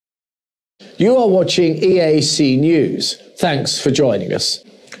You are watching EAC News. Thanks for joining us.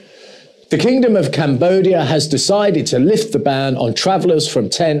 The Kingdom of Cambodia has decided to lift the ban on travellers from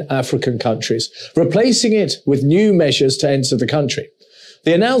 10 African countries, replacing it with new measures to enter the country.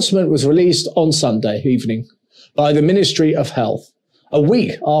 The announcement was released on Sunday evening by the Ministry of Health, a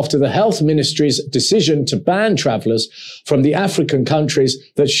week after the Health Ministry's decision to ban travellers from the African countries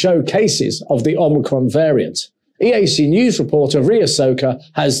that show cases of the Omicron variant. EAC News reporter Ria Soka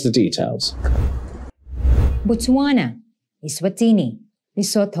has the details. Botswana, Eswatini,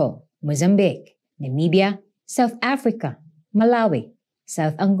 Lesotho, Mozambique, Namibia, South Africa, Malawi,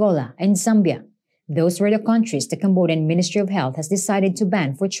 South Angola, and Zambia. Those were the countries the Cambodian Ministry of Health has decided to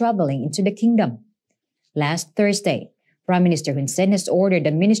ban for traveling into the kingdom. Last Thursday, Prime Minister Hun Sen has ordered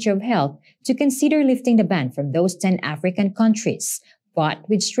the Ministry of Health to consider lifting the ban from those 10 African countries, but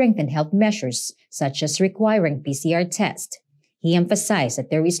with strengthened health measures such as requiring PCR tests. He emphasized that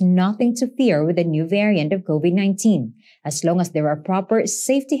there is nothing to fear with the new variant of COVID-19, as long as there are proper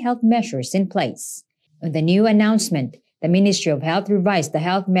safety health measures in place. On the new announcement, the Ministry of Health revised the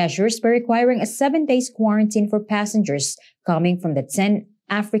health measures by requiring a 7-day quarantine for passengers coming from the 10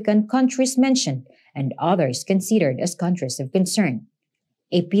 African countries mentioned and others considered as countries of concern.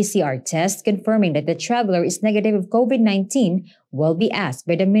 A PCR test confirming that the traveler is negative of COVID-19 will be asked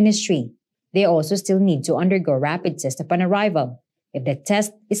by the ministry. They also still need to undergo rapid test upon arrival. If the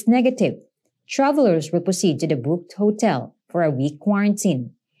test is negative, travelers will proceed to the booked hotel for a week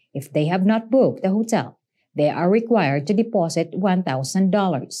quarantine. If they have not booked the hotel, they are required to deposit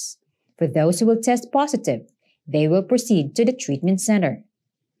 $1,000. For those who will test positive, they will proceed to the treatment center.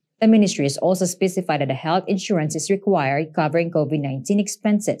 The ministry has also specified that the health insurance is required covering COVID-19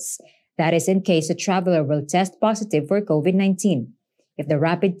 expenses. That is in case a traveler will test positive for COVID-19. If the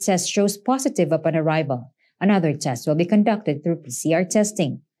rapid test shows positive upon arrival, another test will be conducted through PCR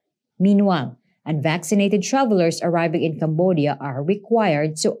testing. Meanwhile, unvaccinated travelers arriving in Cambodia are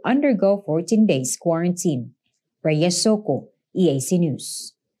required to undergo 14 days quarantine. Reyes Soko, EAC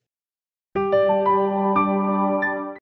News.